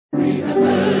We have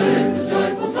heard the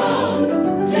joyful sound.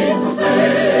 Jesus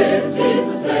saves,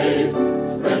 Jesus saves.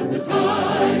 Spread the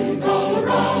tidings all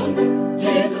around.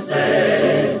 Jesus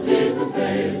saves, Jesus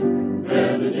saves.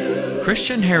 Bear the news.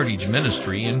 Christian Heritage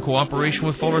Ministry, in cooperation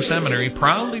with Fuller Seminary,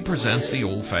 proudly presents the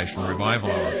Old-Fashioned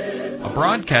Revival Hour, a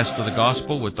broadcast of the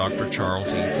Gospel with Dr. Charles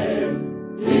E. Pope.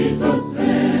 Jesus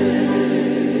saves.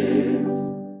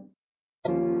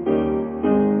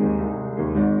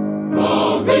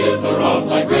 The river of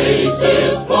thy grace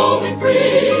is flowing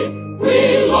free.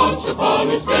 We launch upon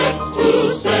its depths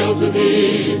to sail to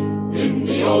thee. In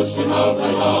the ocean of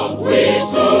thy love we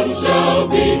soon shall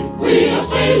be. We are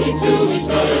sailing to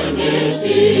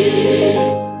eternity.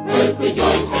 Earthly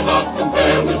joys cannot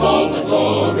compare with all the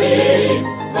glory.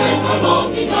 When our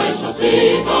longing eyes shall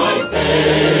see thy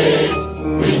face,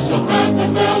 we shall have the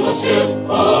fellowship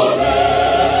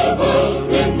forever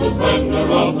in the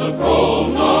splendor of the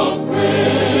throne of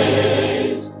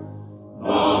grace.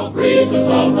 The breezes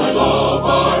of thy love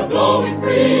are blowing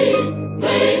free.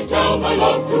 They tell thy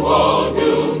love to all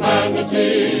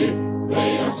humanity.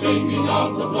 They are singing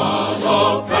of the blood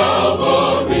of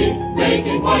Calvary,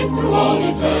 making white through all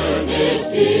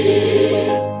eternity.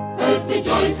 Earthly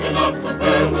joys cannot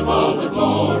compare with all the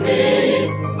glory.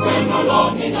 When our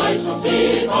longing eyes shall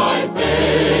see thy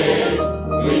face,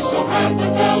 we shall have the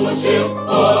fellowship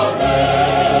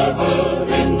forever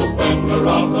in the splendor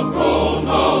of the throne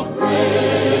of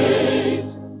grace.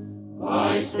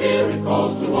 Thy Spirit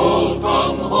calls to all,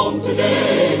 come home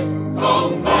today.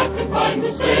 Come back and find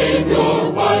the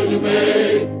Savior while you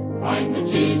may. Find that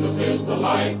Jesus is the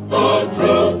light, the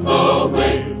truth, the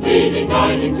way, leading,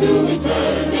 guiding to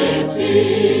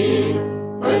eternity.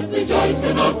 Earthly joys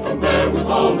cannot compare with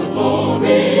all the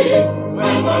glory.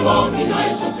 When our longing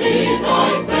eyes shall see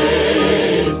thy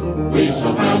face, we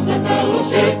shall have the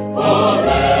fellowship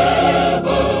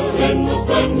forever in the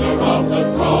splendor of the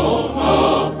throne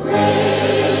of grace.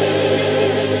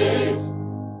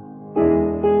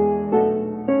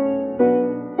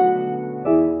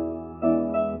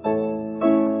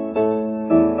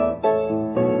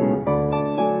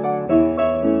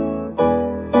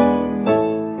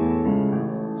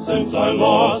 Since I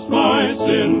lost my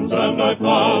sins and I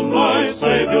found my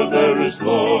Savior, there is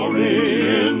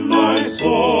glory in my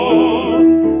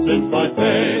soul. Since by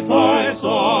faith I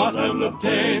sought and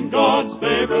obtained God's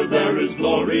favor, there is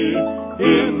glory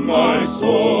in my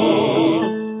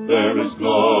soul. There is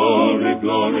glory,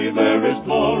 glory, there is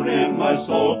glory in my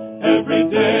soul. Every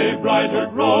day brighter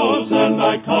grows and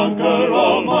I conquer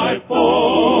all my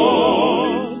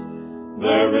foes.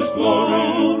 There is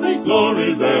glory,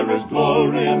 glory, there is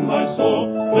glory in my soul.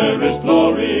 There is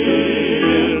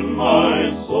glory in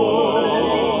my soul.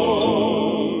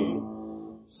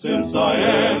 Since I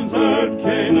entered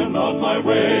Canaan on my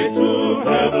way to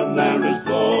heaven, there is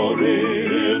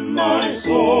glory in my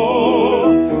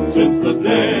soul. Since the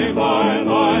day my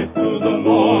life to the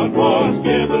Lord was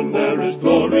given, there is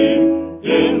glory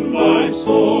in my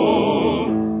soul.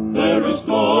 There is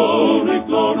glory,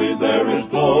 glory, there is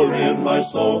glory in my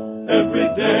soul. Every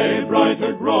day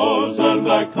brighter grows and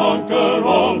I conquer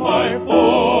all my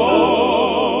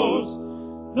foes.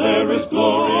 There is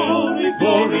glory,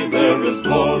 glory, there is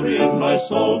glory in my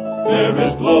soul. There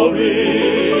is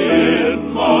glory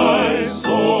in my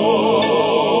soul.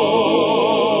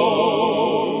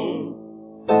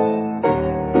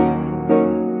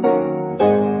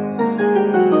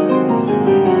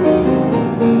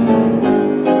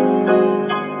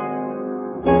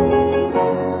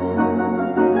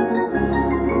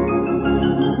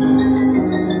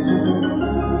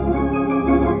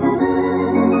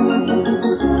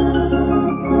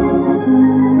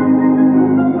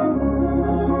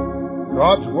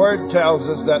 God's Word tells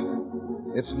us that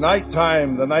it's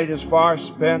nighttime, the night is far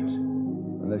spent,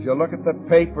 and as you look at the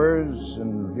papers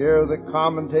and hear the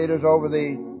commentators over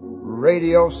the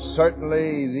radio,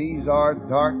 certainly these are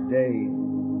dark days.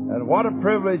 And what a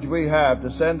privilege we have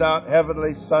to send out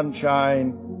heavenly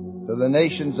sunshine to the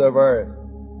nations of earth.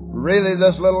 Really,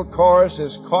 this little chorus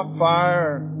has caught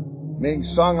fire, being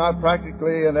sung out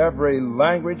practically in every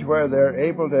language where they're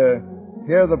able to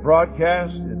hear the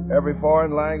broadcast in every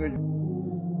foreign language.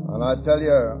 And I tell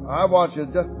you, I want you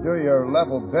to just do your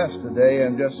level best today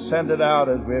and just send it out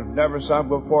as we've never sung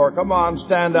before. Come on,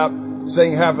 stand up,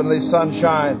 sing Heavenly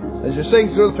Sunshine. As you sing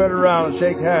through, turn around and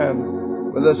shake hands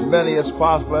with as many as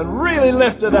possible. And really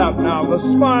lift it up now with a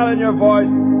smile in your voice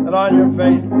and on your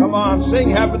face. Come on, sing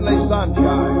Heavenly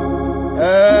Sunshine.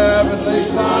 Heavenly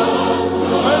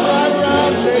Sunshine. Turn right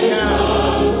around, shake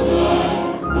hands.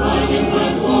 Lighting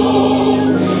my soul.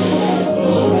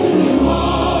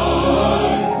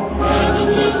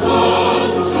 Heavenly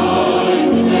sunshine,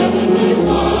 never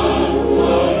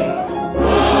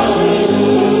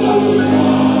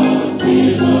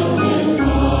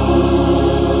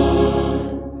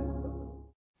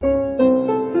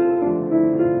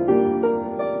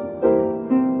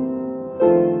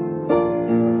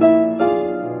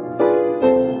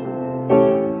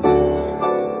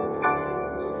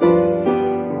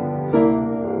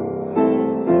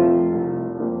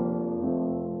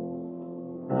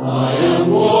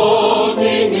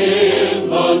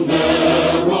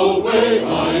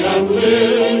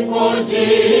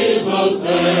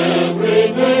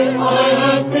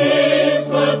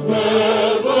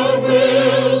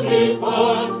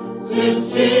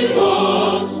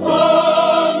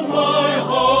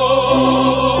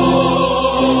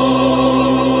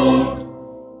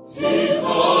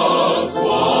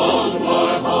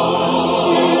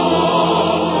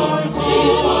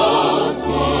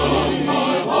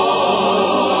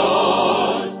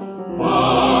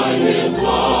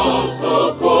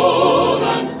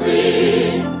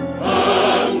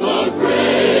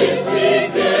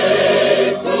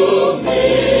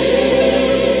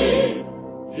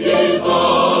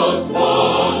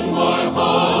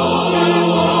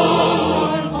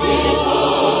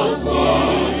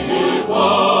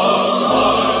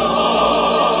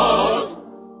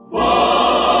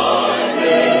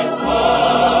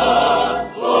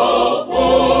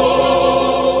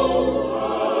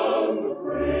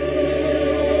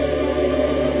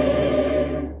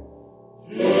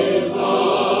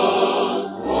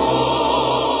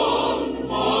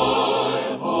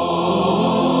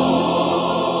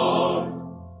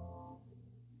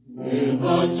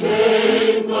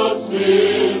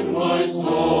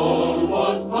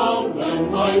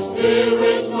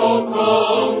spiritual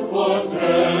comfort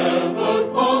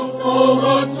ever comes, oh,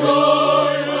 what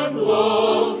joy and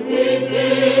love He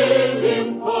did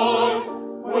impart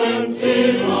when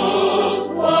Jesus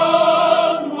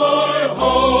won my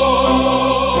heart.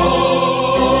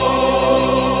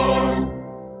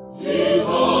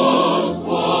 Jesus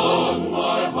won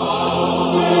my heart.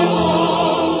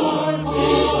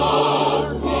 Jesus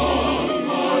won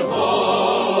my heart.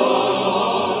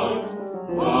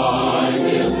 By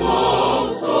His love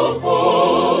so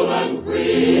full and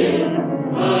free,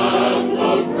 and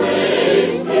the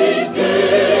grace He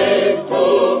gave to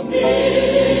me.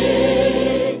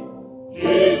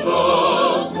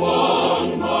 Jesus won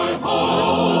my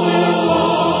heart.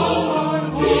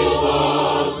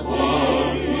 Jesus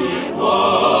won my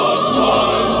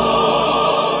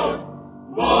heart.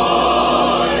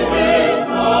 By His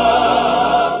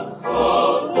love so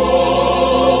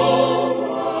full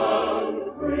and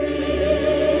free.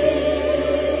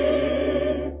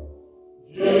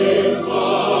 Jesus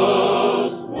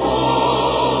won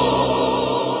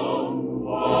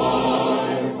my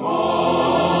heart.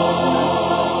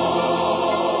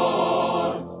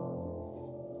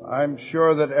 I'm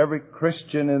sure that every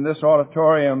Christian in this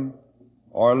auditorium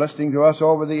or listening to us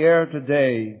over the air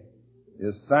today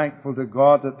is thankful to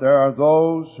God that there are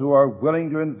those who are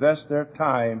willing to invest their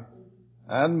time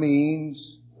and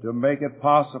means to make it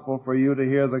possible for you to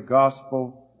hear the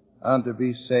gospel and to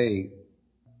be saved.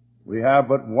 We have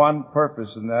but one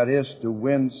purpose, and that is to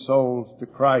win souls to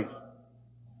Christ.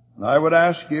 And I would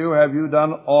ask you, have you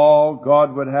done all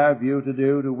God would have you to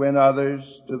do to win others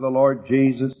to the Lord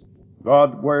Jesus?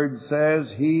 God's Word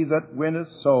says, "He that winneth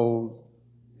souls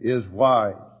is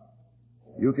wise."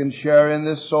 You can share in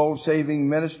this soul-saving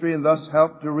ministry and thus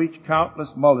help to reach countless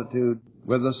multitudes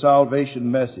with the salvation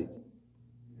message.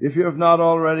 If you have not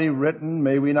already written,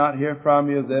 may we not hear from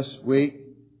you this week.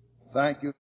 Thank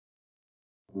you.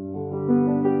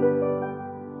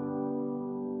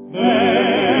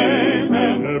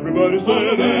 Amen. Everybody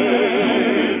said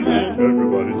amen.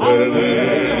 Everybody said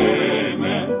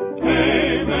amen.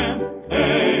 Amen.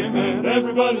 Amen.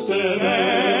 Everybody said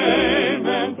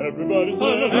amen. Everybody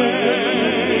said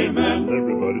amen.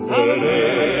 Everybody said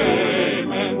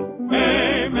amen.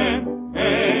 Amen.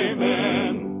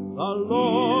 Amen. The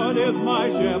Lord is my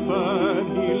shepherd,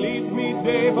 He leads me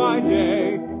day by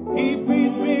day. He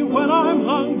feeds me when I'm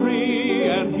hungry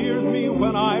and hears me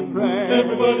when I pray.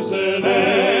 Everybody said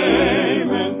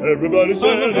amen. Everybody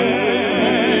said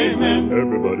amen.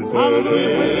 Everybody said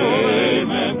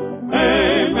amen.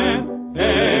 Amen.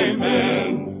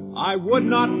 Amen. I would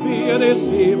not be a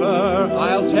deceiver,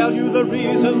 I'll tell you the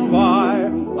reason why.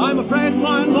 I'm afraid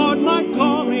my Lord might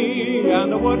call me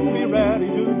and I wouldn't be ready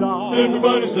to die.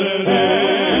 Everybody said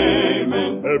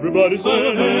amen. Everybody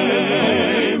said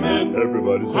amen.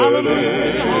 Everybody said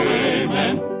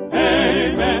amen.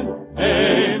 Amen.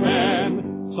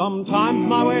 Amen. Sometimes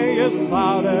my way is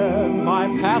clouded, my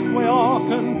pathway all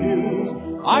confused.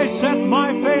 I set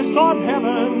my face toward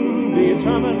heaven,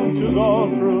 determined to go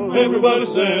through. Everybody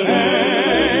said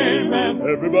amen.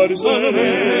 Everybody said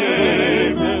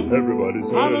amen. Everybody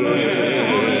said amen.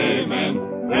 Amen.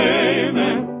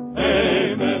 Amen.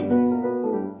 Amen.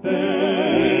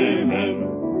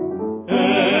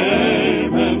 Amen.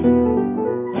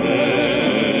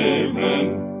 Amen.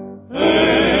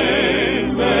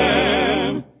 Amen.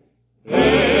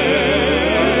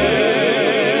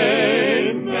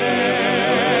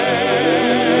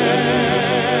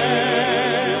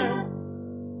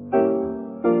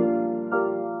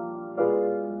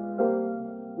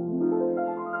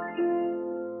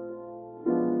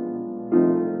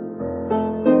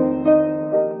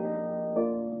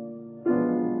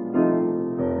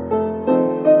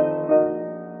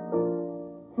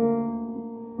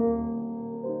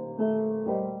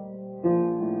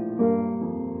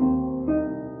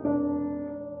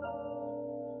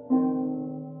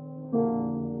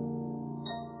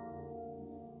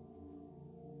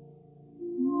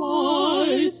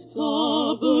 My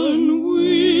stubborn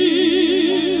will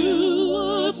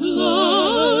at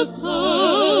last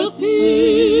hath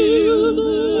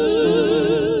yielded.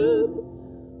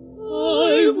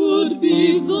 I would be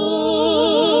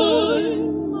thine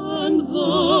and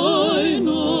thine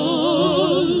alone.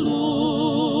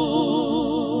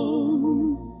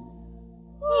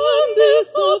 And this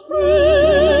the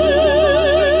prayer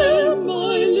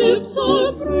my lips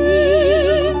are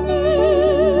praying.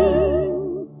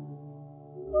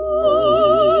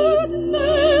 Lord,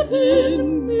 let in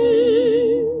me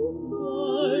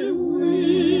thy will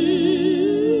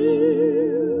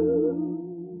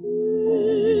be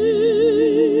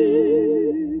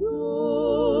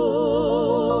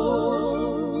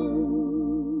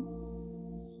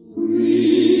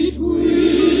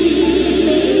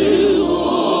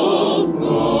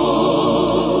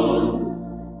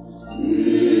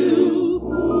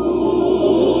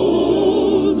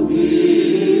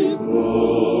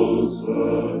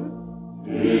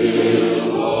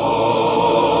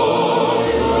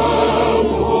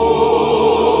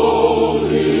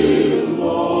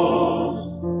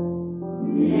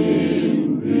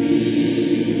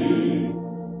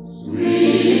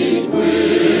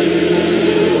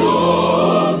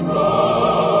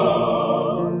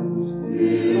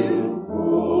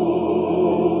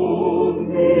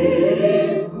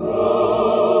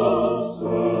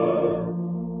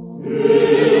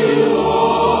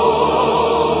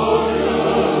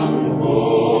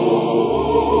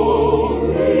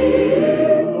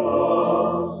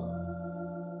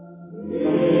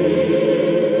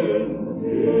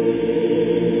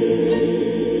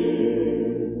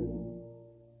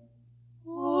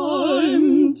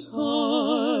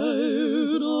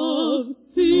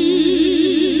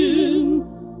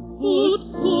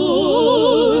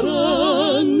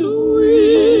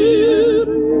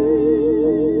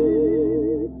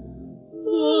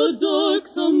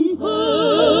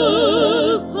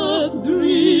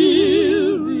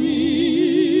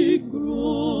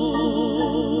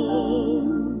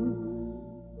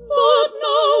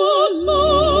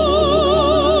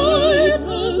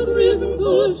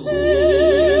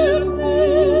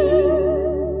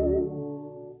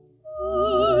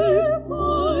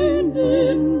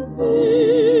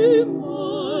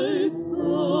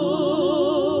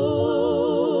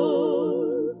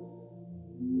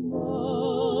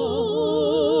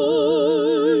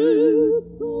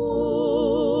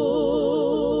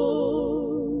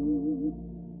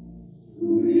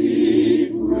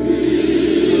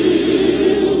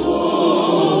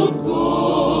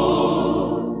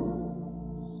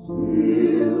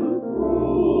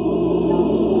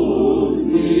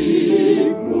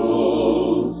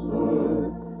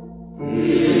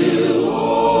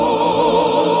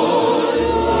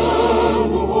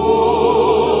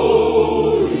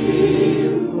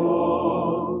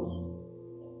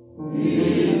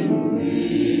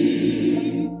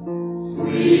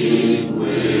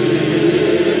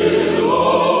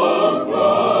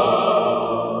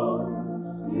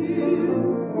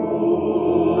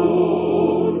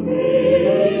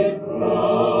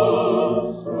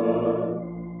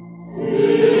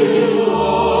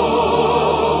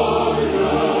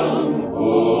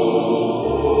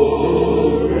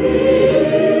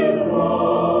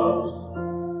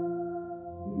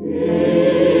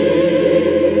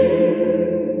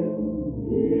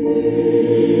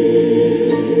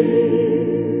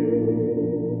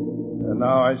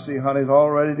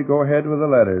ready to go ahead with the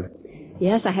letters.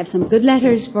 Yes, I have some good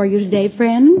letters for you today,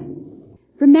 friends.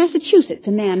 From Massachusetts,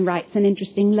 a man writes an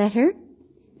interesting letter.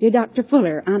 Dear Dr.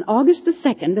 Fuller, on August the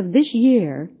 2nd of this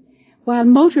year, while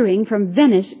motoring from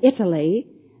Venice, Italy,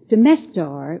 to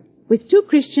Mestor with 2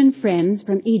 Christian friends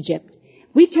from Egypt,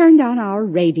 we turned on our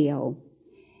radio.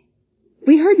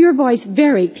 We heard your voice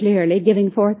very clearly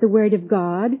giving forth the Word of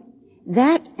God.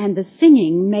 That and the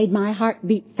singing made my heart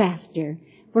beat faster,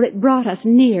 for it brought us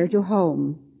near to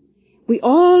home. We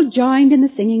all joined in the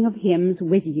singing of hymns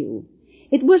with you.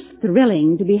 It was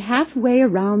thrilling to be halfway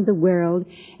around the world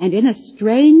and in a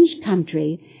strange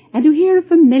country and to hear a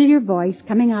familiar voice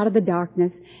coming out of the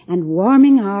darkness and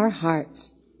warming our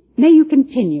hearts. May you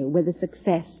continue with the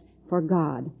success for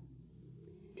God.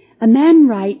 A man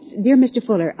writes, Dear Mr.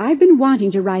 Fuller, I've been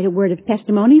wanting to write a word of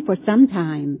testimony for some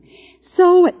time,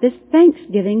 so at this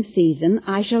Thanksgiving season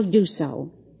I shall do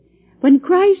so. When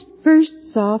Christ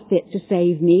first saw fit to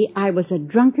save me, I was a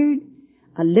drunkard,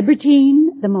 a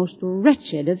libertine, the most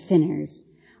wretched of sinners.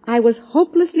 I was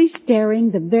hopelessly staring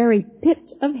the very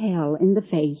pit of hell in the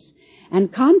face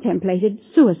and contemplated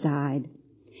suicide.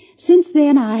 Since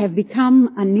then I have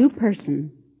become a new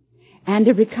person and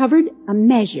have recovered a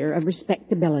measure of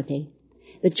respectability.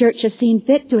 The church has seen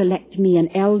fit to elect me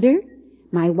an elder.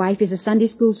 My wife is a Sunday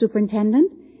school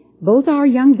superintendent. Both our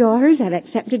young daughters have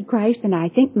accepted Christ, and I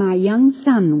think my young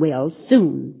son will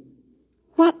soon.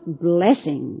 What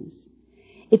blessings!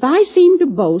 If I seem to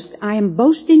boast, I am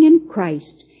boasting in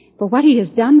Christ for what he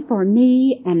has done for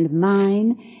me and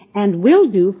mine, and will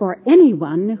do for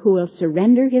anyone who will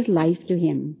surrender his life to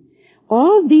him.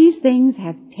 All these things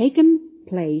have taken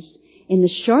place in the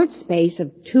short space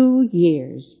of 2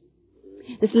 years.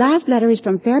 This last letter is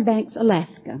from Fairbanks,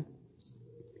 Alaska.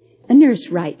 A nurse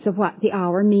writes of what the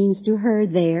hour means to her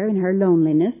there in her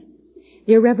loneliness.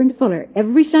 Dear Reverend Fuller,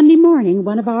 every Sunday morning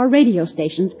one of our radio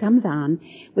stations comes on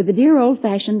with the dear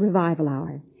old-fashioned revival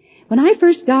hour. When I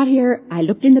first got here, I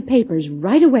looked in the papers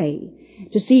right away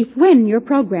to see when your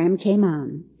program came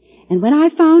on. And when I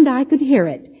found I could hear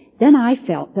it, then I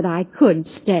felt that I could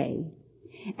stay.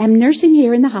 Am nursing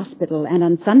here in the hospital, and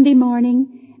on Sunday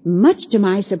morning, much to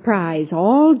my surprise,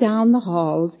 all down the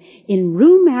halls, in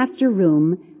room after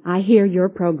room, I hear your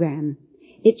program.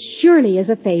 It surely is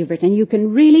a favorite, and you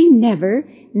can really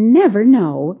never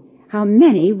know how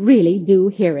many really do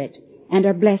hear it and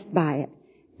are blessed by it.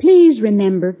 Please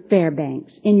remember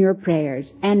Fairbanks in your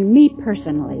prayers, and me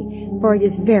personally, for it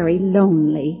is very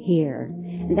lonely here.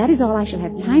 And that is all I shall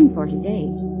have time for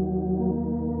today.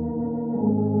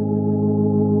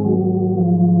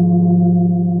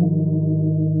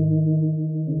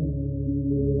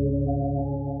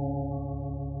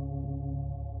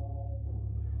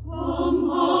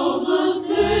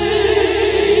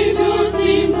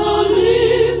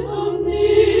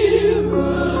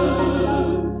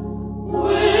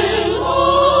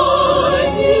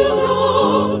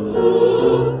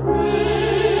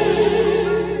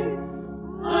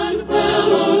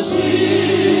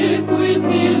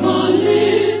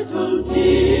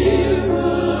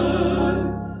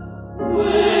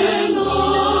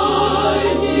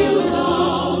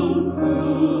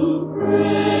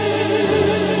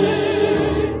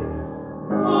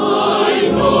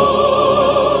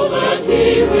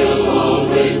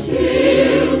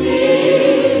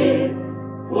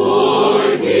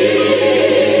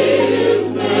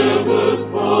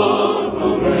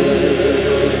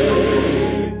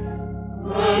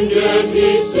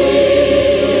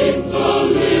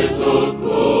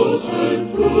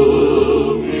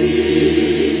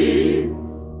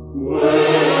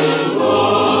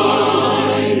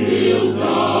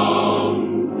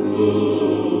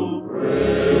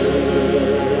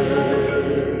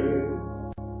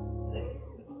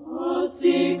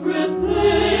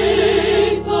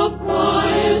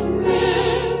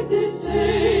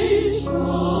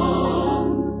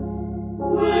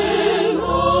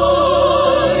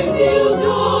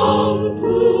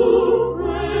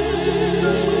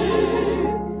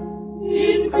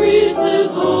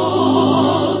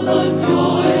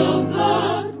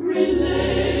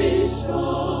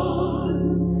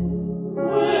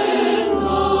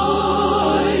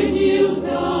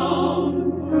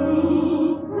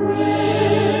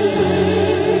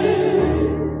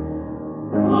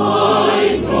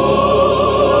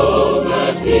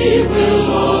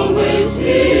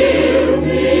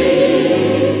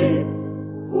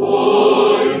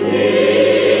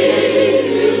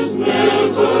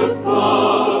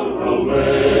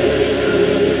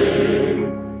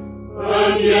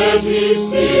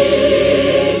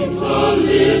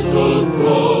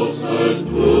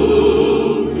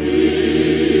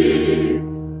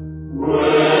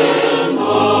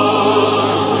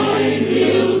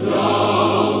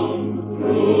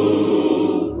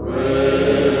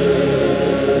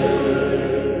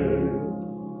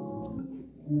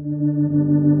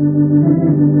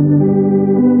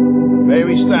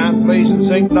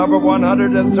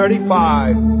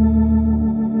 135.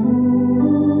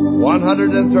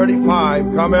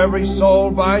 135. Come every soul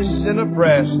by sin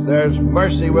oppressed. There's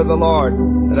mercy with the Lord.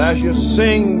 And as you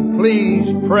sing,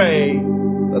 please pray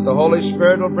that the Holy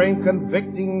Spirit will bring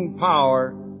convicting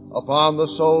power upon the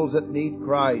souls that need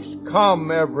Christ. Come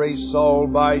every soul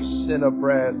by sin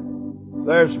oppressed.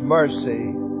 There's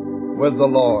mercy with the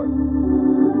Lord.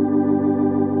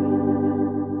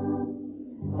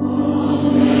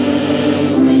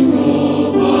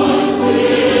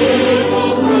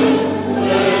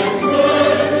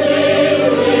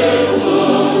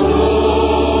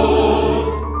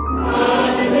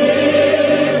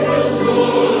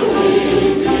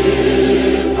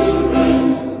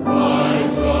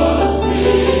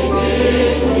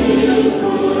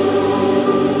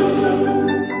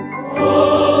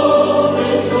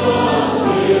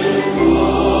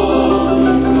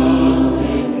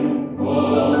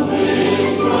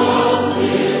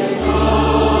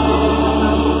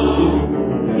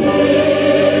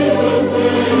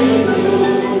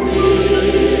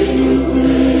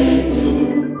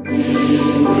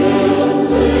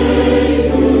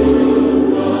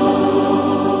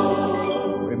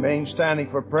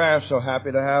 Standing for prayer. So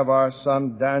happy to have our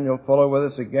son Daniel Fuller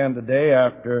with us again today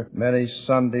after many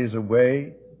Sundays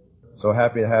away. So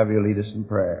happy to have you lead us in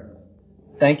prayer.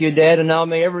 Thank you, Dad, and now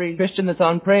may every Christian that's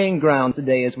on praying ground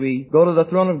today as we go to the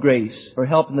throne of grace for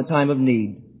help in the time of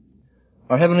need.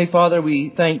 Our Heavenly Father,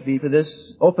 we thank Thee for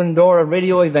this open door of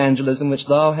radio evangelism which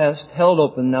Thou hast held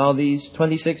open now these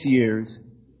 26 years.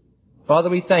 Father,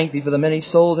 we thank Thee for the many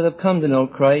souls that have come to know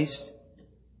Christ.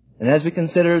 And as we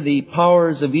consider the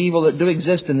powers of evil that do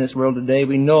exist in this world today,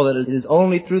 we know that it is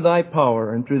only through Thy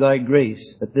power and through Thy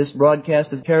grace that this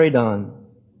broadcast is carried on.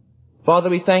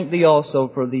 Father, we thank Thee also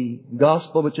for the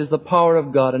gospel which is the power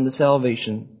of God unto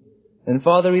salvation. And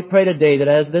Father, we pray today that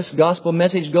as this gospel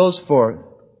message goes forth,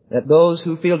 that those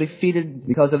who feel defeated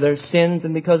because of their sins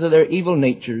and because of their evil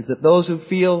natures, that those who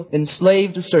feel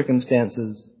enslaved to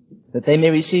circumstances, that they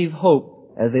may receive hope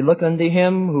as they look unto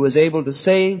Him who is able to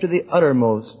save to the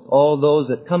uttermost all those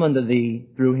that come unto Thee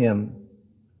through Him.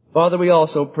 Father, we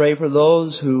also pray for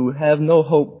those who have no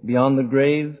hope beyond the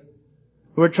grave,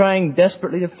 who are trying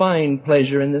desperately to find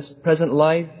pleasure in this present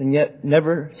life and yet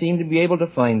never seem to be able to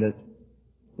find it.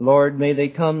 Lord, may they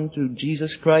come to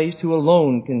Jesus Christ, who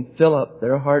alone can fill up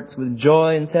their hearts with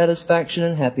joy and satisfaction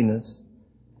and happiness.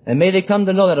 And may they come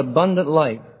to know that abundant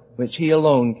life which He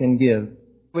alone can give.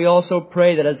 We also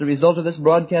pray that as a result of this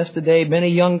broadcast today, many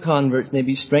young converts may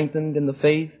be strengthened in the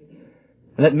faith,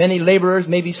 and that many laborers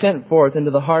may be sent forth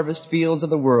into the harvest fields of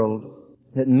the world,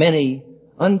 that many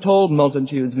untold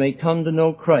multitudes may come to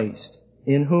know Christ,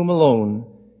 in whom alone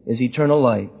is eternal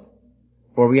life.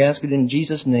 For we ask it in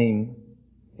Jesus' name.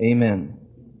 Amen.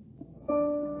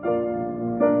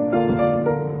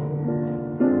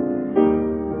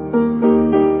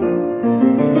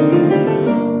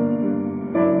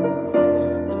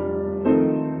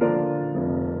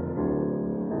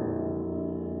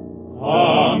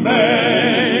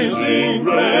 Amazing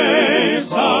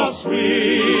grace, how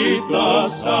sweet the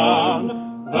sound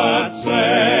that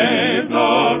saved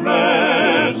a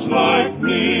wretch like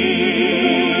me.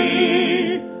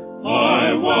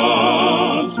 I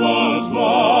once was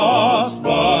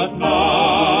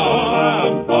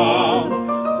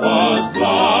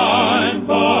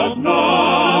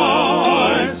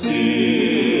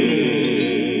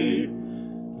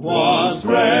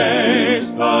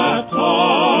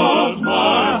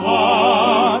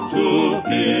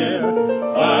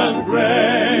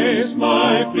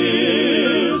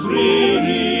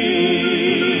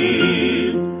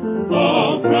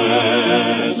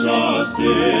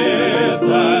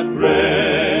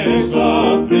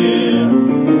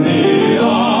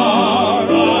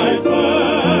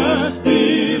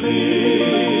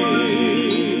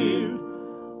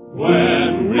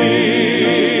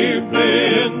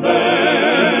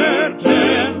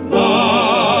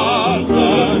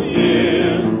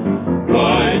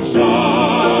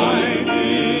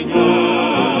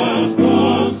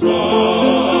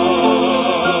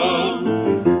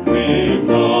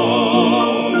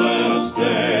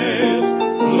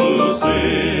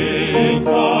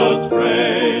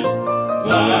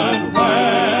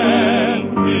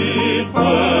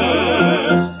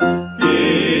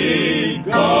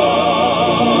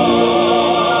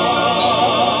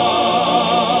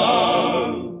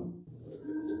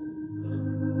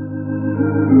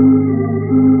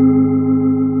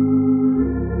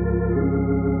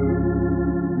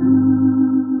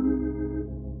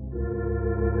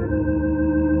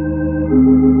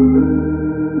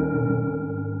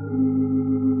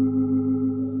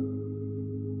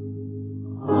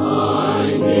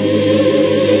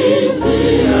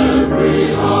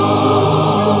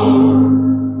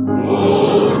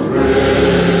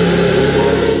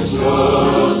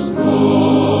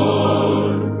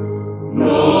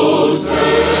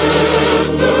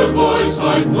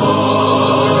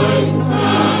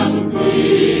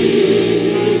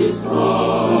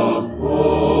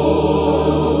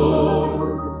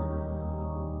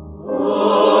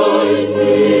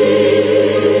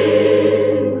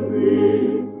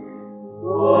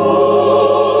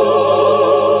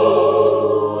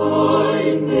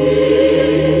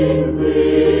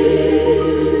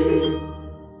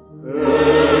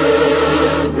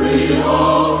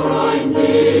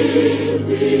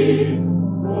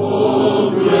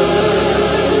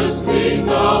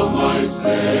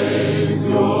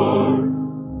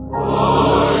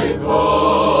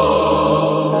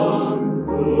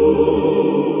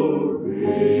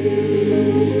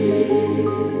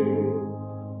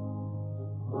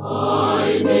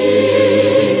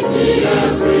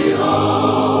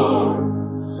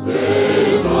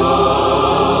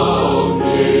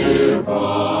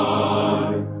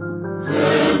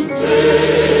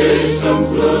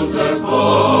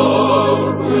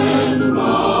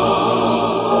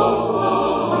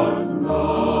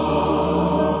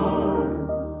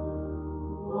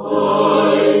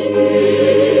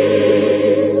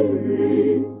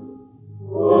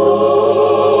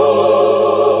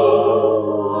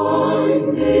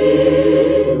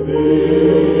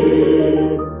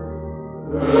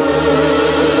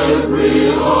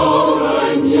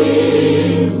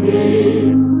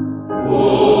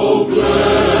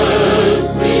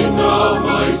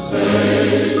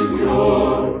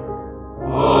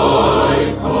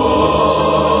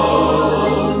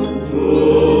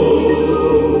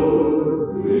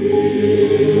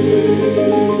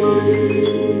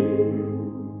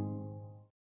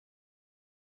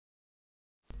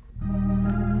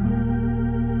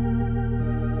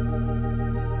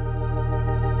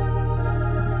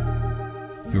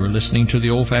listening to the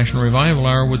Old-Fashioned Revival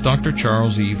Hour with Dr.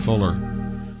 Charles E. Fuller.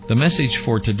 The message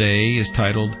for today is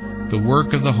titled, The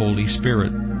Work of the Holy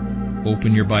Spirit.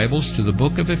 Open your Bibles to the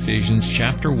book of Ephesians,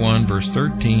 chapter 1, verse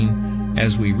 13,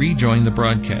 as we rejoin the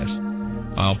broadcast.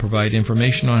 I'll provide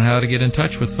information on how to get in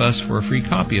touch with us for a free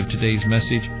copy of today's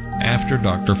message after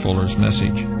Dr. Fuller's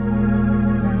message.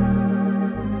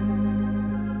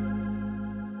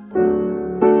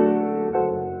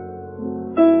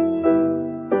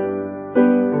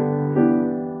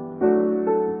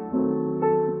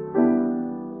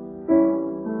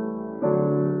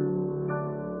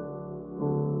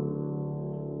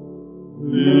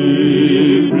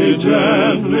 Lead me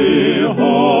gently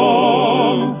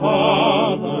home,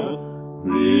 Father.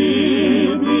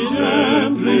 Lead me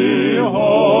gently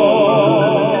home.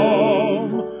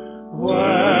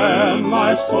 When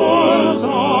life's toils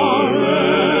are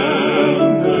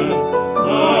ended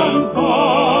and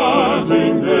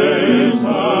parting days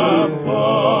have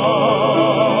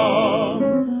come,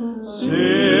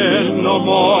 sin no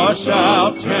more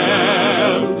shall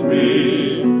tempt me.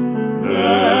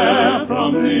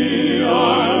 From thee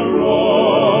I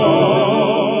roam,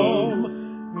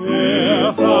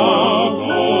 if thou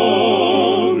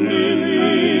only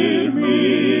lead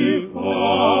me,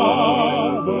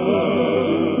 Father,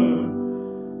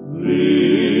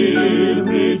 lead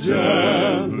me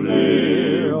gently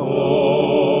home.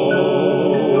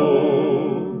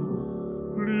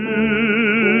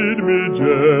 Lead me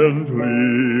gently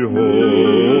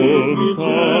home,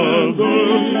 Father,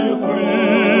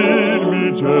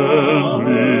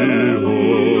 gently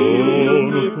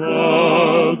home,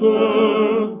 Father,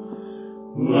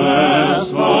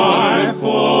 lest I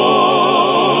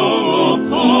fall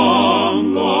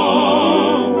upon the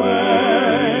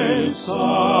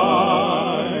wayside.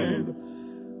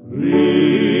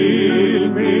 Lead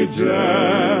me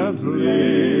gently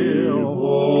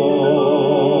home.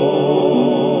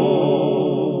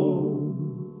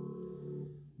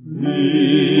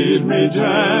 Lead me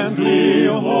gently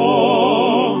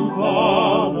home,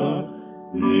 Father,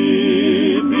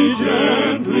 lead me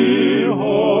gently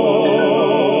home.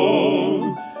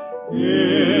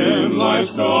 In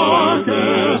life's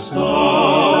darkest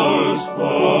hours,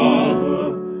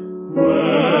 Father,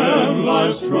 when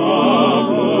life's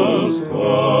troubles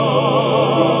come,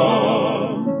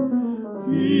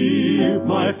 keep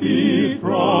my feet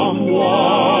from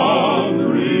wandering,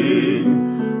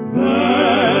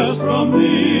 lest from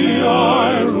thee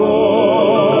I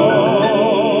roam,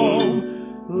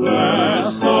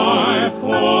 lest I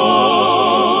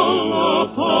fall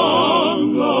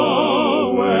upon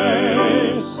the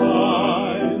wayside.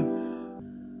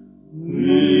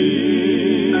 Lead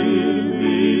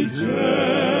me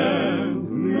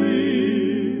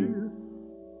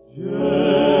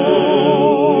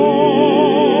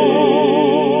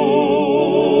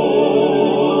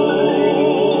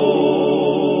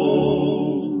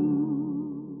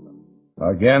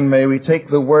Again, may we take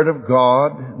the Word of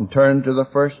God and turn to the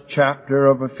first chapter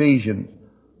of Ephesians,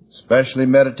 especially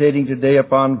meditating today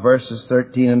upon verses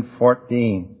 13 and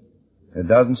 14. It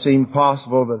doesn't seem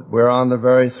possible that we're on the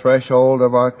very threshold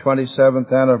of our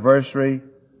 27th anniversary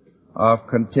of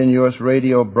continuous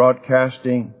radio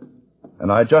broadcasting,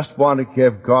 and I just want to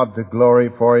give God the glory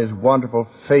for His wonderful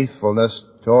faithfulness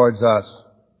towards us,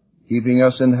 keeping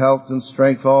us in health and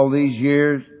strength all these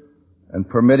years, and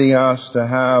permitting us to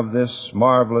have this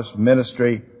marvelous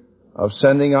ministry of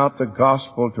sending out the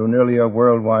gospel to nearly a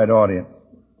worldwide audience.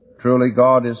 Truly,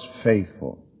 God is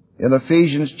faithful. In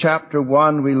Ephesians chapter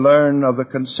 1, we learn of the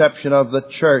conception of the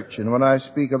church. And when I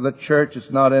speak of the church,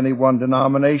 it's not any one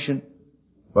denomination,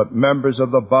 but members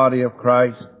of the body of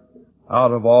Christ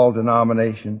out of all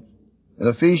denominations. In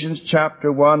Ephesians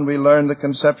chapter 1, we learn the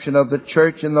conception of the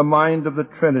church in the mind of the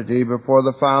Trinity before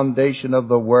the foundation of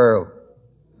the world.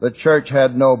 The church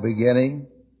had no beginning.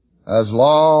 As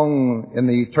long in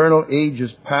the eternal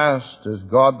ages past as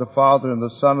God the Father and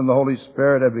the Son and the Holy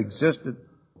Spirit have existed,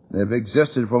 they've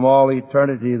existed from all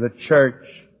eternity, the church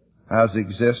has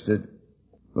existed.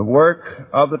 The work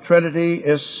of the Trinity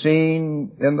is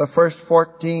seen in the first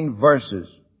 14 verses.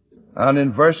 And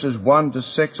in verses 1 to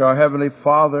 6, our Heavenly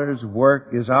Father's work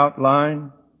is outlined.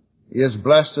 He has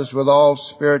blessed us with all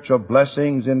spiritual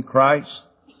blessings in Christ.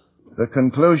 The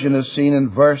conclusion is seen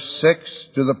in verse 6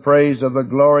 to the praise of the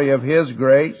glory of His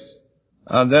grace.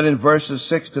 And then in verses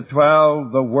 6 to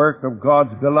 12, the work of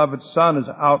God's beloved Son is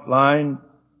outlined,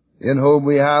 in whom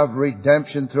we have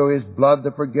redemption through His blood,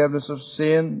 the forgiveness of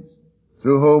sins,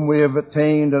 through whom we have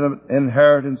attained an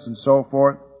inheritance and so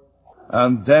forth.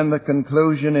 And then the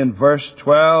conclusion in verse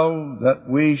 12, that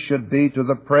we should be to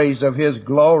the praise of His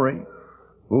glory,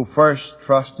 who first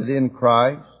trusted in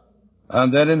Christ.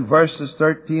 And then in verses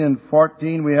 13 and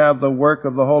 14 we have the work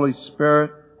of the Holy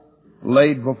Spirit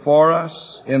laid before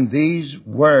us in these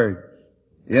words,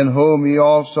 in whom ye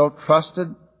also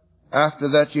trusted, after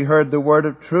that ye heard the word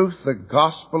of truth, the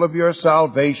gospel of your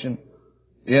salvation,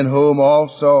 in whom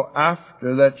also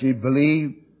after that ye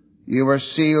believed, ye were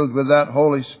sealed with that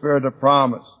Holy Spirit of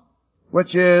promise,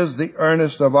 which is the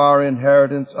earnest of our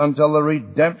inheritance until the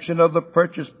redemption of the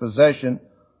purchased possession,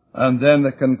 and then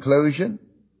the conclusion,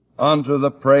 unto the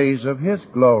praise of His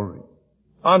glory.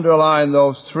 Underline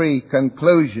those three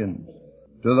conclusions.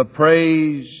 To the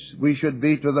praise, we should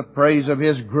be to the praise of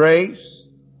His grace.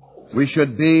 We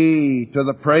should be to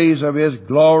the praise of His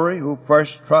glory, who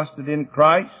first trusted in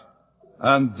Christ.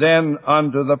 And then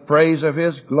unto the praise of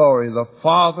His glory, the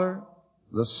Father,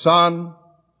 the Son,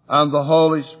 and the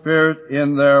Holy Spirit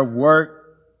in their work,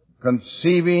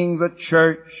 conceiving the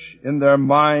church in their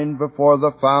mind before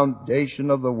the foundation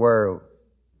of the world.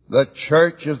 The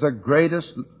church is the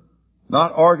greatest,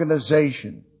 not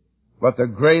organization, but the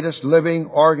greatest living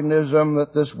organism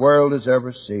that this world has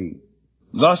ever seen.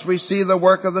 Thus we see the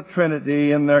work of the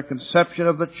Trinity in their conception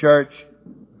of the church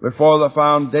before the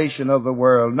foundation of the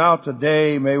world. Now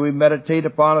today may we meditate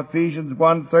upon Ephesians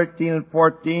 1:13 and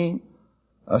 14,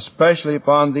 especially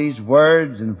upon these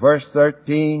words in verse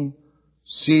 13,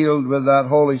 sealed with that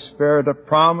Holy Spirit of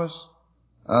promise,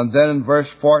 and then in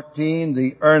verse 14,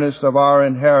 the earnest of our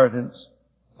inheritance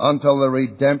until the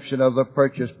redemption of the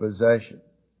purchased possession.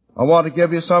 I want to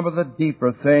give you some of the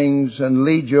deeper things and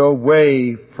lead you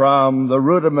away from the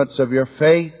rudiments of your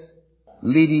faith,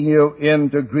 leading you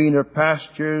into greener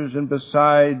pastures and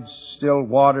besides still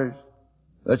waters,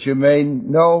 that you may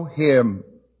know Him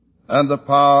and the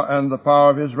power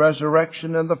of His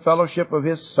resurrection and the fellowship of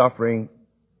His suffering,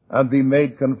 and be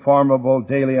made conformable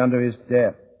daily unto His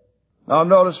death. Now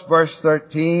notice verse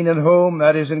 13, in whom,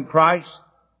 that is in Christ,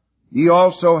 ye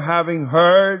also having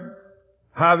heard,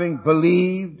 having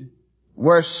believed,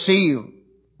 were sealed,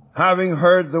 having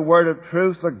heard the word of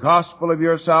truth, the gospel of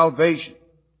your salvation.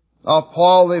 Now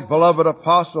Paul, the beloved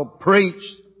apostle,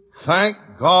 preached, thank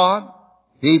God,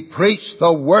 he preached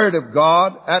the word of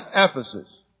God at Ephesus.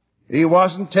 He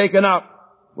wasn't taken up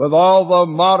with all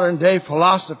the modern day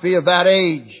philosophy of that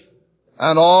age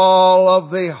and all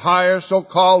of the higher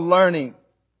so-called learning.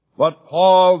 But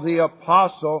Paul the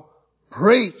apostle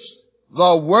preached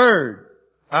the word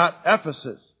at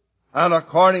Ephesus. And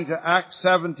according to Acts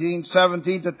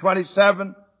 17:17 to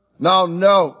 27, now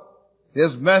note,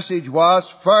 his message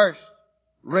was first,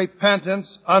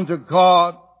 repentance unto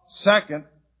God, second,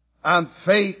 and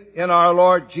faith in our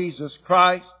Lord Jesus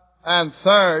Christ, and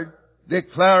third,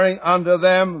 declaring unto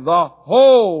them the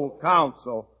whole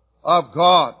counsel of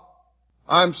God.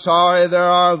 I'm sorry there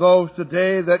are those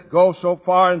today that go so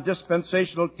far in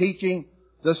dispensational teaching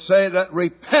to say that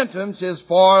repentance is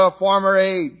for a former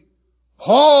age.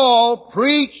 Paul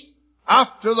preached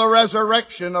after the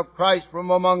resurrection of Christ from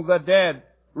among the dead,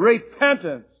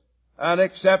 repentance, and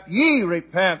except ye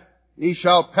repent, ye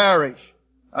shall perish.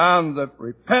 And the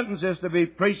repentance is to be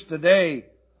preached today,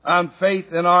 and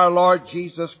faith in our Lord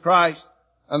Jesus Christ.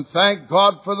 And thank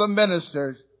God for the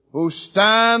ministers who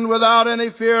stand without any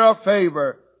fear of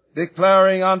favor,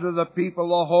 declaring unto the people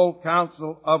the whole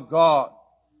counsel of God.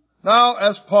 Now,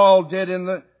 as Paul did in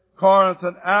the Corinth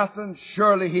and Athens,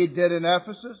 surely he did in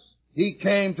Ephesus. He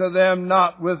came to them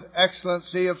not with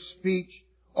excellency of speech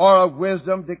or of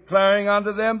wisdom, declaring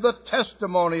unto them the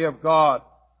testimony of God.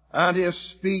 And his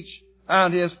speech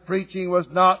and his preaching was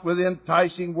not with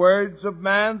enticing words of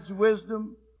man's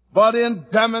wisdom, but in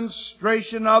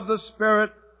demonstration of the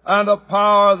Spirit and of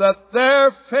power, that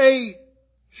their faith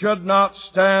should not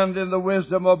stand in the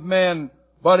wisdom of men,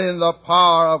 but in the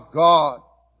power of God.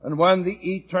 And when the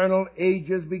eternal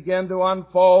ages begin to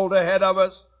unfold ahead of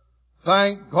us,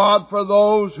 thank God for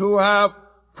those who have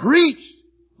preached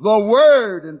the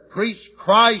Word and preached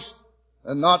Christ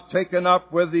and not taken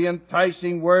up with the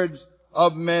enticing words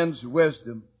of men's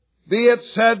wisdom. Be it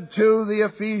said to the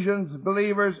Ephesians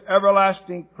believers,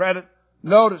 everlasting credit.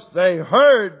 Notice they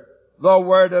heard the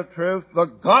word of truth, the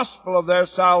gospel of their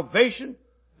salvation.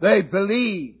 They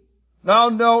believed. Now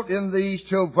note in these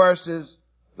two verses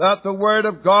that the word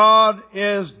of God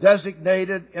is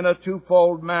designated in a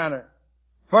twofold manner.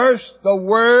 First, the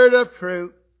word of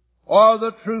truth, or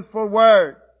the truthful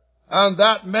word. And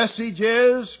that message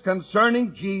is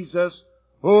concerning Jesus,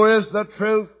 who is the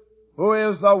truth, who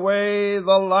is the way,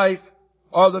 the life,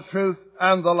 or the truth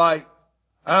and the life.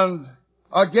 And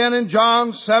again in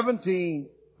John 17,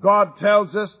 God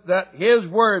tells us that His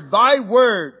word, thy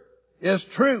word, is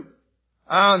truth.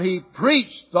 And He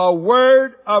preached the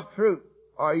word of truth.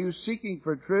 Are you seeking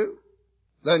for truth?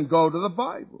 Then go to the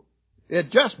Bible. It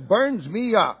just burns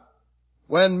me up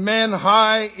when men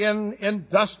high in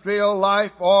industrial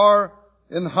life or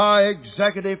in high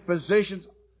executive positions,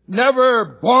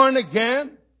 never born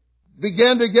again,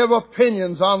 begin to give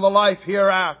opinions on the life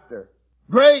hereafter.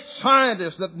 Great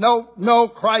scientists that know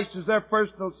Christ as their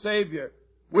personal Savior.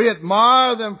 We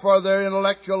admire them for their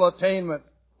intellectual attainment.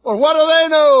 Well, what do they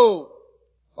know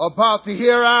about the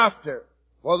hereafter?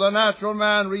 For the natural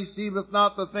man receiveth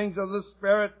not the things of the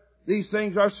Spirit. These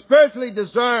things are spiritually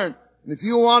discerned. And if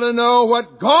you want to know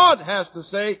what God has to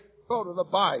say, go to the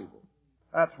Bible.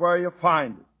 That's where you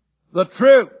find it. The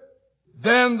truth.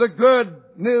 Then the good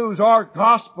news or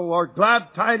gospel or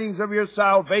glad tidings of your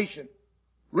salvation.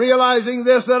 Realizing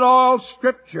this, that all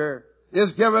Scripture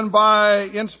is given by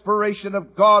inspiration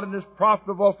of God and is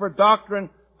profitable for doctrine,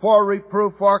 for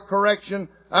reproof, for correction,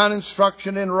 and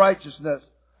instruction in righteousness.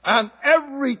 And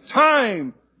every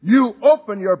time you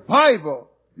open your Bible,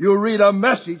 you read a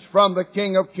message from the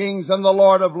King of Kings and the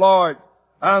Lord of Lords.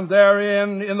 And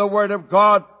therein, in the Word of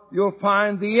God, you'll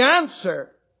find the answer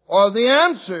or the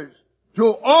answers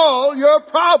to all your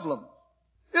problems.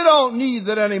 You don't need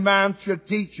that any man should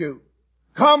teach you.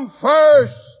 Come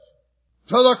first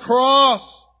to the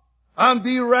cross and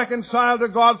be reconciled to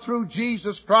God through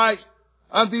Jesus Christ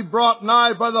and be brought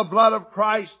nigh by the blood of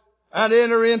Christ and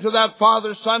enter into that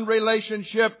Father-Son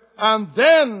relationship, and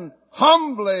then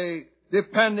humbly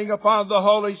depending upon the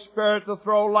Holy Spirit to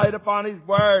throw light upon His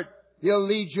Word, He'll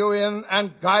lead you in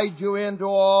and guide you into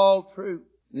all truth.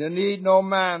 You need no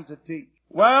man to teach.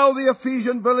 Well, the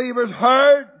Ephesian believers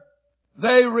heard,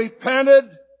 they repented,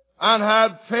 and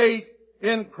had faith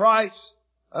in Christ.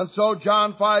 And so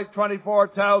John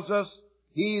 5:24 tells us,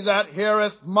 He that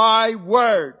heareth my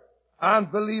word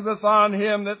and believeth on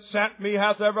Him that sent me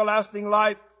hath everlasting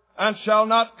life, and shall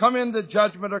not come into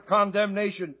judgment or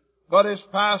condemnation, but is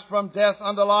passed from death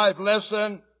unto life.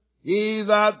 Listen, he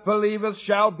that believeth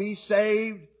shall be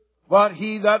saved, but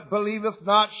he that believeth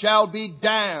not shall be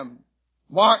damned.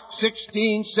 Mark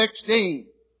 16:16.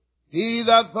 He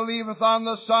that believeth on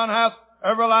the Son hath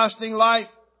everlasting life,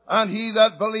 and he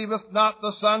that believeth not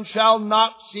the Son shall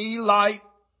not see life,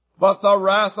 but the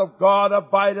wrath of God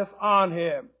abideth on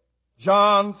him.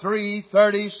 John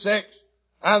 3:36.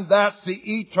 And that's the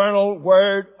eternal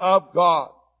Word of God.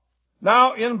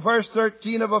 Now in verse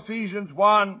 13 of Ephesians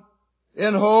 1,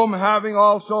 in whom having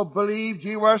also believed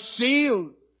ye were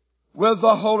sealed with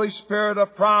the Holy Spirit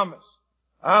of promise.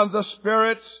 And the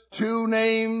Spirit's two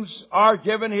names are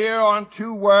given here on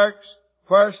two works.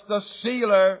 First, the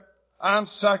sealer, and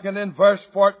second, in verse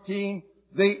 14,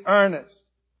 the earnest.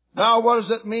 Now what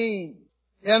does it mean?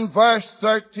 In verse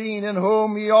 13, in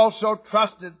whom ye also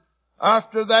trusted,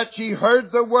 after that ye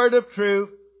heard the word of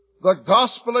truth, the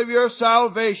gospel of your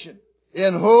salvation,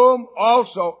 in whom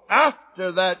also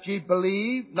after that ye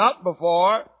believed, not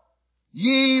before,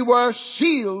 ye were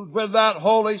sealed with that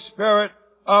Holy Spirit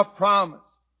of promise.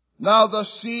 Now the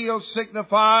seal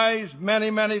signifies many,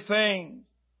 many things.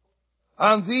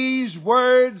 And these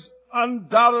words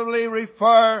undoubtedly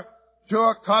refer to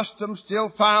a custom still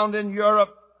found in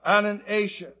Europe and in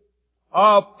Asia,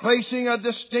 of placing a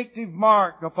distinctive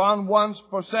mark upon one's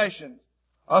possessions,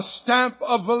 a stamp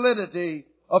of validity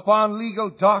upon legal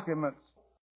documents.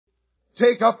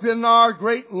 Take up in our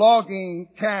great logging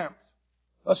camps,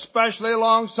 especially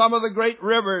along some of the great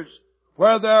rivers,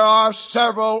 where there are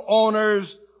several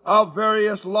owners of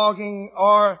various logging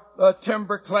or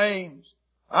timber claims.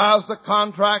 As the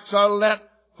contracts are let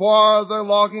for the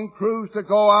logging crews to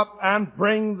go up and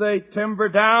bring the timber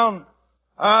down,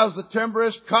 as the timber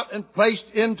is cut and placed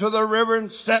into the river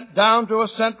and sent down to a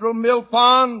central mill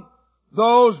pond,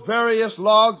 those various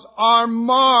logs are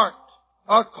marked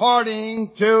according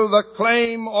to the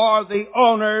claim or the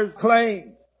owner's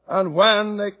claim. And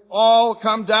when they all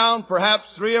come down, perhaps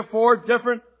 3 or 4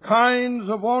 different kinds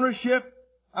of ownership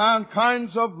and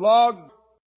kinds of logs,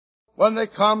 when they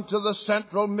come to the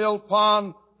central mill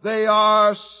pond, they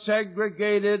are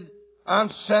segregated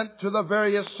and sent to the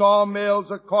various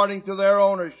sawmills according to their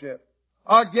ownership.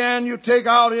 Again, you take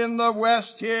out in the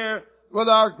West here with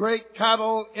our great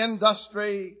cattle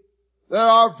industry, there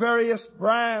are various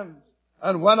brands.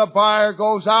 And when a buyer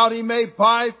goes out, he may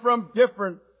buy from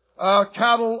different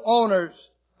cattle owners.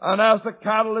 And as the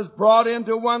cattle is brought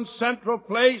into one central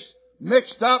place,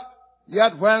 mixed up,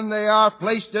 yet when they are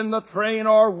placed in the train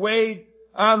or weighed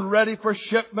and ready for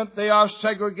shipment, they are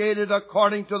segregated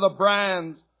according to the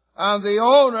brands. And the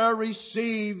owner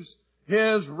receives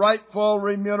his rightful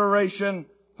remuneration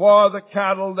for the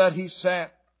cattle that he sent.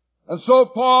 And so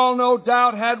Paul no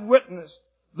doubt had witnessed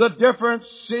the different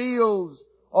seals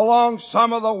along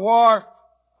some of the wharf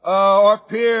or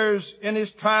piers in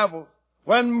his travels.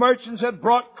 when merchants had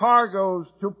brought cargoes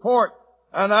to port,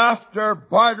 and after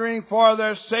bartering for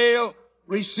their sale,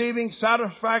 receiving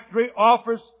satisfactory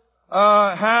offers,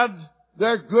 had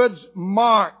their goods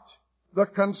marked, the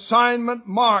consignment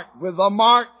marked with the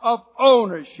mark of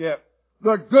ownership.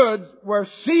 The goods were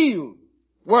sealed,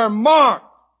 were marked.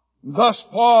 Thus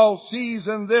Paul sees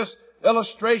in this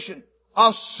illustration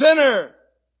a sinner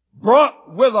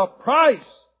brought with a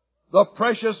price, the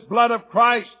precious blood of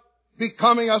Christ,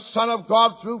 becoming a son of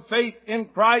God through faith in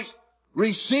Christ,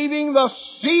 receiving the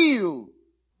seal,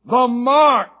 the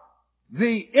mark,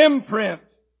 the imprint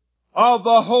of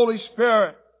the Holy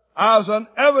Spirit as an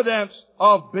evidence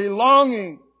of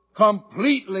belonging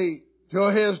completely to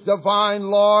His divine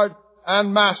Lord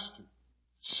and Master.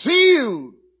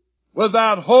 Sealed with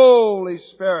that Holy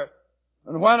Spirit.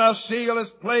 And when a seal is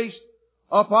placed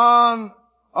upon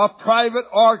a private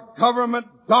or government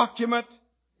document,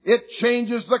 it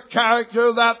changes the character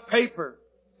of that paper.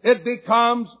 It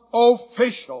becomes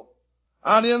official.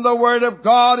 And in the Word of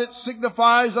God, it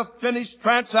signifies a finished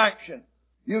transaction.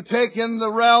 You take in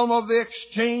the realm of the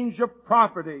exchange of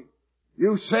property.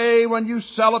 You say when you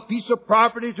sell a piece of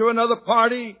property to another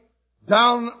party,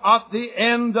 down at the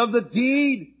end of the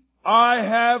deed, I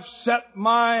have set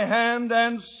my hand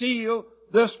and seal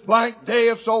this blank day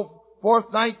of so forth,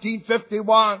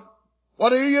 1951.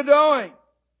 What are you doing?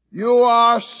 You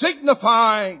are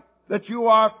signifying that you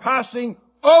are passing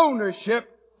ownership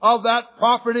of that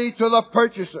property to the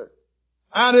purchaser.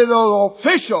 And it is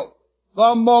official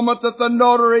the moment that the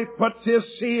notary puts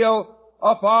his seal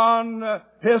upon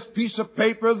his piece of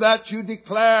paper that you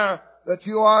declare that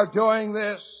you are doing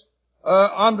this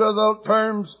under the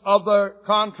terms of the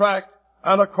contract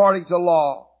and according to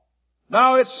law.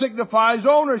 Now it signifies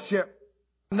ownership.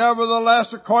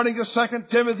 Nevertheless, according to 2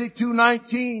 Timothy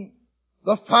 2:19,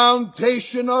 the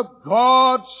foundation of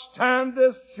God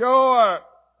standeth sure,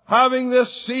 having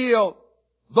this seal,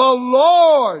 the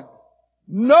Lord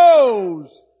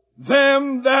knows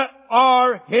them that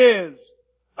are His,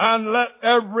 and let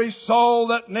every soul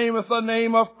that nameth the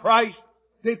name of Christ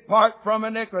depart from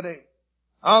iniquity.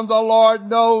 And the Lord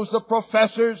knows the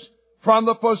professors from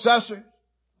the possessors.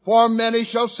 For many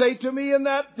shall say to me in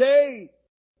that day,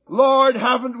 Lord,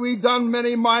 haven't we done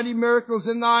many mighty miracles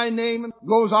in Thy name? And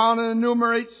goes on and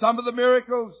enumerates some of the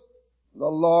miracles. The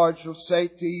Lord shall say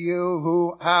to you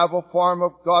who have a form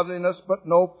of godliness but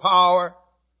no power,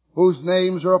 whose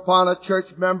names are upon a church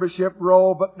membership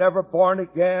roll but never born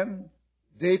again,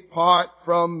 depart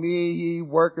from me, ye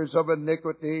workers of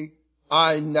iniquity.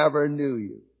 I never knew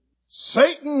you.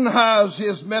 Satan has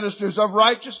his ministers of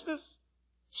righteousness.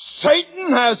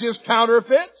 Satan has his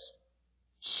counterfeits.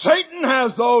 Satan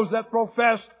has those that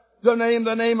profess to name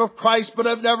the name of Christ but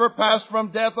have never passed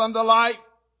from death unto life.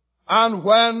 And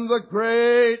when the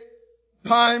great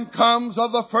time comes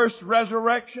of the first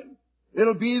resurrection,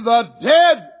 it'll be the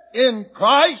dead in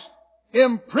Christ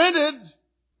imprinted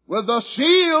with the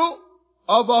seal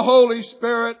of the Holy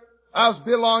Spirit as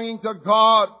belonging to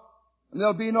God. And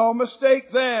there'll be no mistake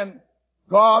then.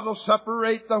 God will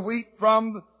separate the wheat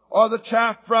or the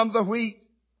chaff from the wheat.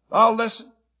 Now listen.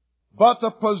 But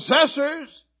the possessors,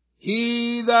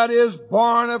 he that is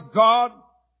born of God,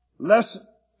 listen,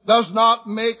 does not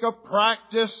make a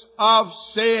practice of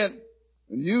sin.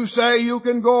 And you say you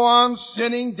can go on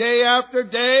sinning day after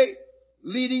day,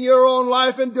 leading your own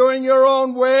life and doing your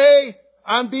own way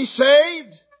and be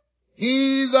saved.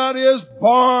 He that is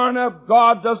born of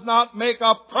God does not make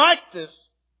a practice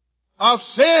of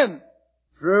sin.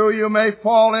 True, you may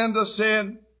fall into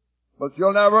sin, but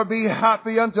you'll never be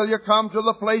happy until you come to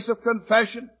the place of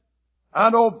confession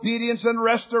and obedience and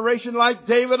restoration like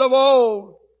David of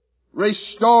old.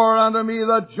 Restore unto me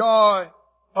the joy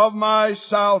of my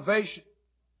salvation.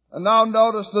 And now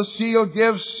notice the seal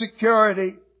gives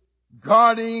security,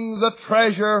 guarding the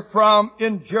treasure from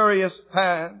injurious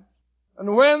hands.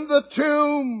 And when the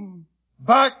tomb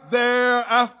back there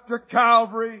after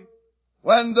Calvary,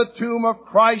 when the tomb of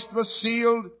Christ was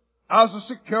sealed as a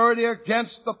security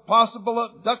against the possible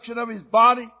abduction of His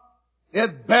body,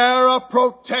 it bare a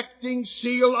protecting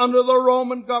seal under the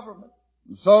Roman government.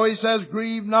 And so he says,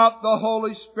 grieve not the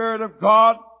Holy Spirit of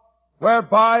God,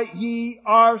 whereby ye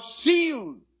are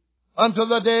sealed unto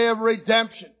the day of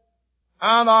redemption.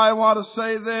 And I want to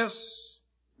say this,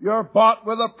 you're bought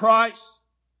with a price.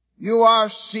 You are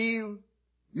sealed.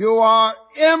 You are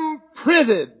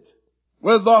imprinted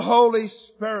with the Holy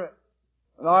Spirit.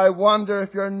 And I wonder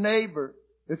if your neighbor,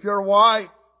 if your wife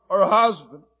or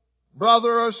husband,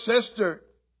 brother or sister,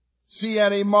 see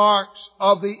any marks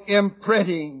of the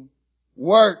imprinting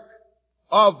work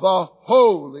of the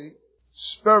Holy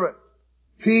Spirit.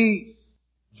 Peace,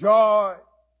 joy,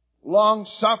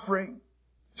 long-suffering,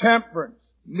 temperance,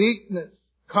 meekness,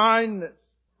 kindness,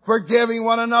 forgiving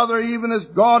one another even as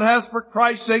God hath for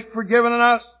Christ's sake forgiven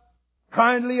us,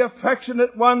 kindly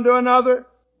affectionate one to another,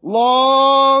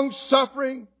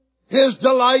 long-suffering, His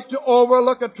delight to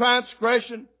overlook a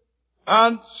transgression,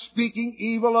 and speaking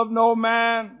evil of no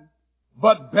man,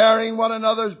 but bearing one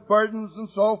another's burdens and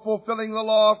so fulfilling the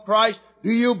law of Christ.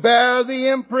 Do you bear the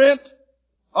imprint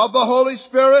of the Holy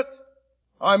Spirit?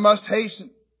 I must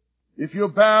hasten. If you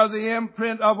bear the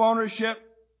imprint of ownership,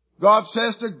 God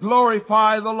says to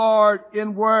glorify the Lord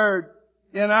in word,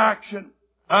 in action,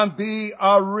 and be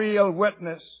a real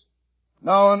witness.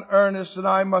 Now an earnest, and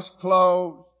I must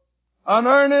close. An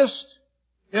earnest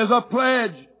is a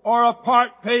pledge or a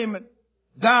part payment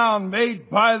down made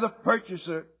by the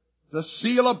purchaser to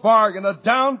seal a bargain, a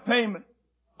down payment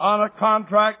on a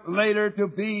contract later to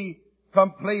be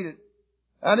completed.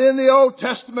 And in the Old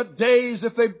Testament days,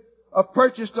 if they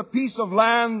purchased a piece of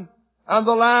land and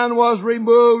the land was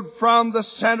removed from the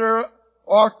center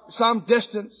or some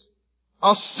distance,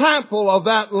 a sample of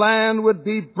that land would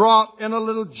be brought in a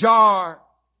little jar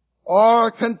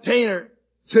or container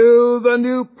to the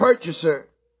new purchaser,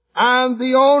 and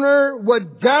the owner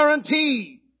would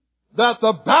guarantee that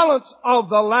the balance of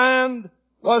the land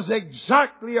was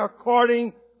exactly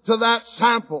according to that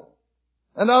sample.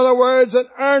 In other words, an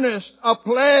earnest, a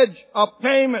pledge, a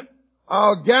payment,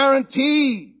 a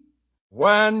guarantee.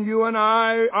 When you and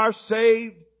I are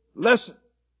saved, listen,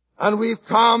 and we've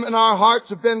come and our hearts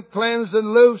have been cleansed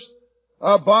and loosed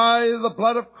by the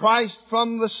blood of Christ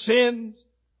from the sins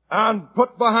and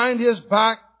put behind His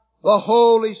back, the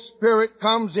Holy Spirit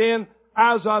comes in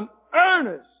as an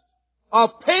earnest, a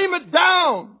payment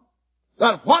down,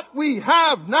 that what we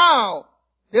have now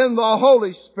in the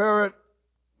Holy Spirit,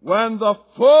 when the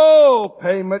full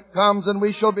payment comes and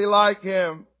we shall be like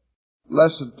Him.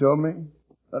 Listen to me,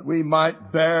 that we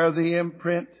might bear the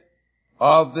imprint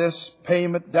of this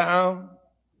payment down.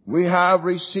 We have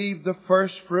received the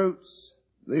first fruits,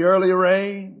 the early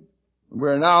rain.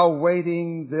 We're now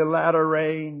waiting the latter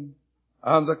rain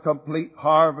and the complete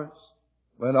harvest,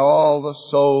 when all the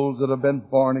souls that have been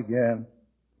born again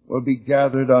will be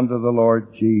gathered unto the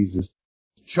Lord Jesus,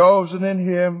 chosen in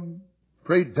Him,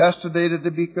 predestinated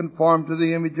to be conformed to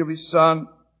the image of His Son,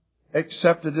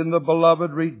 accepted in the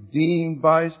Beloved, redeemed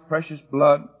by His precious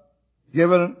blood,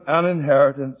 given an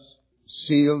inheritance,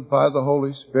 sealed by the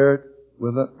Holy Spirit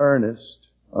with an earnest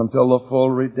until the full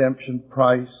redemption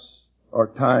price or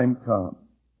time come.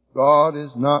 God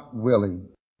is not willing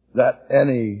that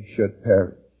any should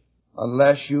perish,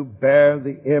 unless you bear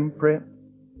the imprint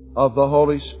of the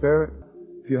Holy Spirit.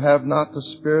 If you have not the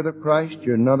Spirit of Christ,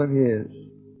 you're none of His.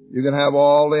 You can have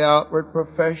all the outward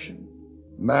profession.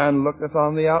 Man looketh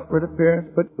on the outward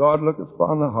appearance, but God looketh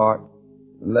upon the heart.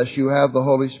 Unless you have the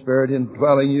Holy Spirit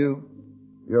indwelling you,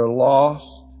 you're lost,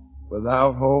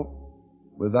 without hope,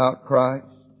 without Christ,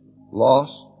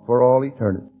 lost for all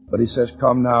eternity. But He says,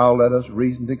 come now, let us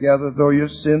reason together. Though your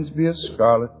sins be as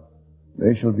scarlet,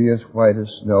 they shall be as white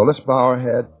as snow. Let's bow our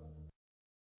head.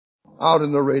 Out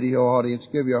in the radio audience,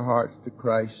 give your hearts to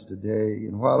Christ today.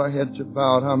 And while our heads are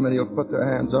bowed, how many will put their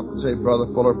hands up and say, Brother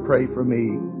Fuller, pray for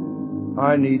me.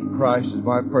 I need Christ as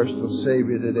my personal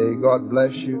Savior today. God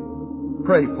bless you.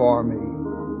 Pray for me.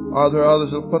 Are there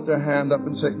others who will put their hand up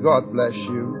and say, God bless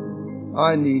you.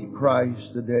 I need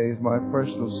Christ today as my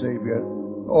personal Savior.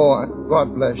 Oh,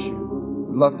 God bless you.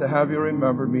 I'd love to have you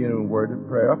remember me in a word of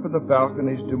prayer. Up in the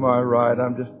balconies to my right,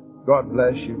 God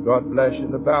bless you, God bless you.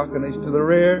 In the balconies to the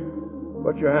rear,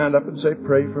 put your hand up and say,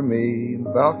 pray for me. In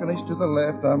the balconies to the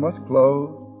left, I must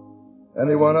close.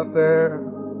 Anyone up there?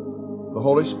 The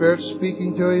Holy Spirit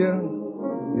speaking to you?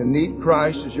 You need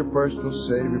Christ as your personal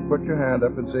Savior. Put your hand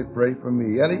up and say, pray for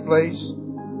me. Any place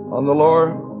on the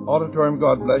lower auditorium,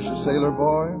 God bless you, sailor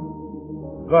boy.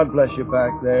 God bless you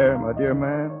back there, my dear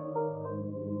man.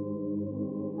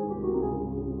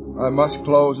 I must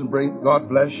close and God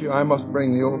bless you. I must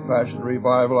bring the old-fashioned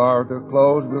revival hour to a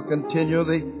close. We'll continue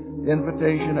the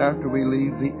invitation after we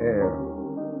leave the air.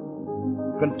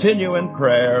 Continue in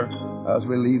prayer as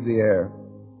we leave the air.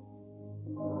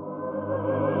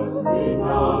 Sing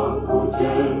out, O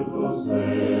gentle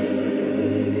Savior,